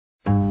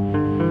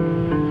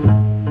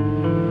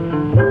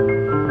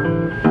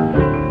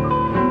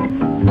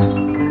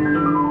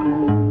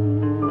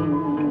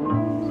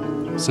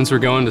Since we're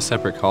going to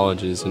separate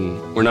colleges and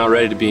we're not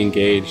ready to be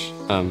engaged,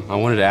 I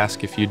wanted to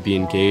ask if you'd be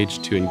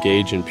engaged to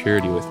engage in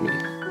purity with me.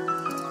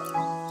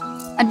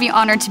 I'd be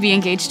honored to be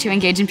engaged to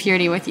engage in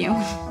purity with you.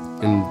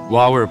 And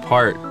while we're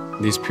apart,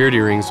 these purity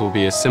rings will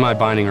be a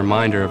semi-binding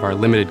reminder of our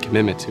limited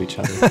commitment to each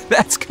other.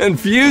 That's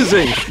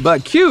confusing,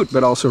 but cute,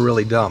 but also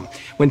really dumb.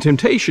 When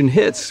temptation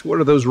hits, what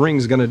are those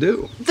rings gonna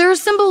do? They're a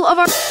symbol of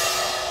our...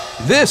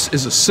 This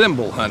is a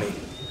symbol, honey.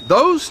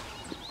 Those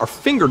are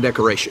finger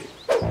decoration.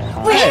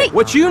 Wait! Hey,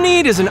 what you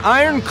need is an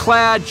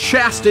ironclad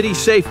chastity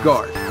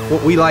safeguard,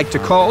 what we like to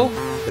call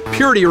the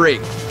Purity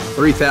Ring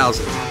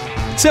 3000.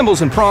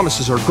 Symbols and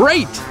promises are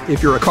great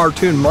if you're a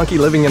cartoon monkey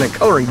living in a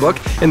coloring book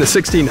in the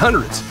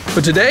 1600s.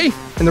 But today,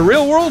 in the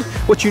real world,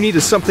 what you need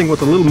is something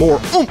with a little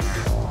more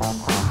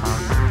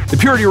oomph. The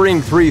Purity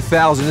Ring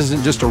 3000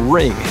 isn't just a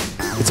ring.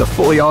 It's a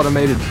fully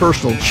automated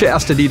personal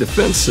chastity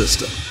defense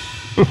system.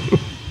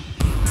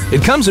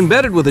 It comes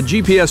embedded with a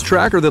GPS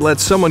tracker that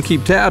lets someone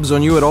keep tabs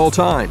on you at all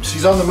times.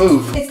 She's on the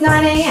move. It's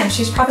 9 a.m.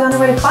 She's probably on her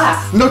way to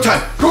class. No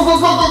time. Go, go,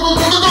 go, go, go,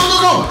 go, go,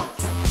 go, go!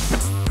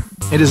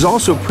 It is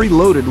also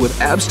preloaded with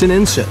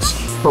abstinences,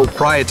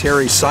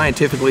 proprietary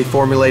scientifically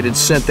formulated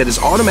scent that is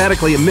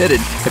automatically emitted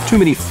if too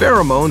many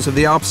pheromones of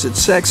the opposite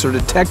sex are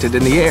detected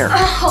in the air.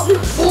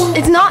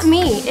 It's not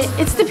me.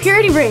 It's the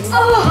purity ring.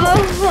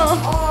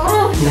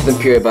 Nothing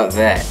pure about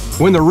that.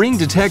 When the ring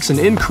detects an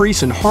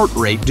increase in heart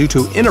rate due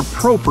to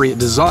inappropriate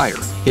desire,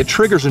 it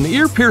triggers an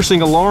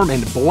ear-piercing alarm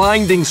and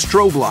blinding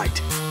strobe light.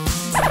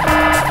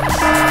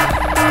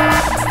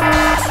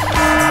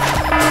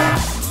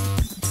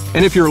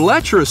 And if you're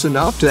lecherous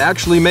enough to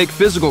actually make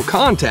physical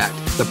contact,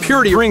 the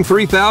Purity Ring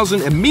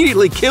 3000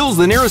 immediately kills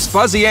the nearest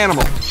fuzzy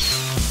animal.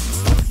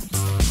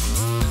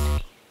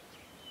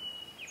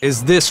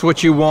 Is this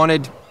what you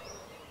wanted?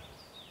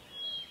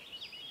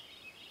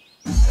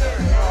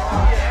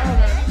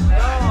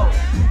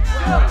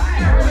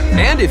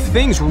 And if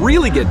things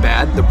really get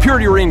bad, the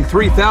Purity Ring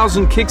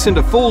 3000 kicks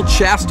into full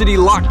chastity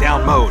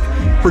lockdown mode,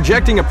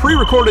 projecting a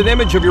pre-recorded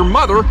image of your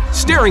mother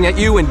staring at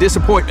you in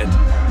disappointment.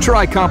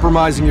 Try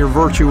compromising your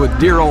virtue with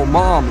dear old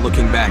mom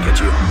looking back at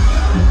you.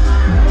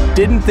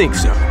 Didn't think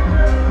so.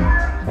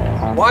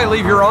 Why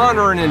leave your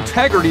honor and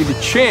integrity to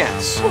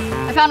chance?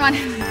 I found one.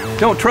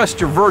 Don't trust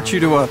your virtue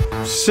to a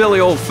silly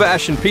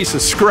old-fashioned piece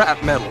of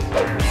scrap metal.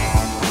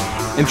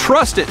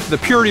 Entrust it to the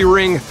Purity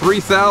Ring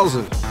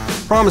 3000.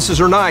 Promises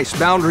are nice,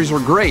 boundaries are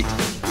great.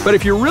 But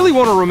if you really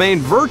want to remain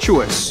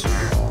virtuous,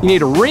 you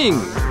need a ring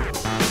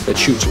that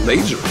shoots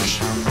lasers.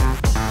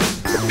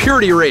 The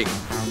Purity Ring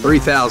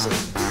 3000.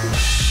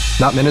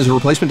 Not meant as a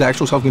replacement to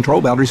actual self-control,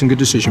 boundaries, and good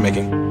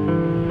decision-making.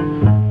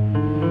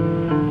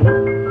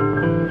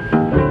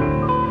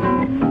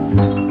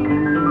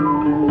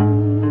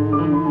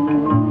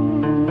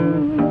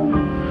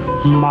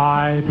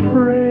 My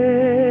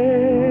prayer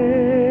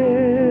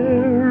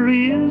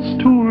is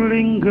to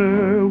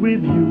linger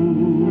with you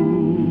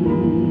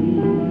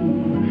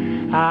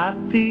at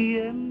the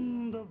end.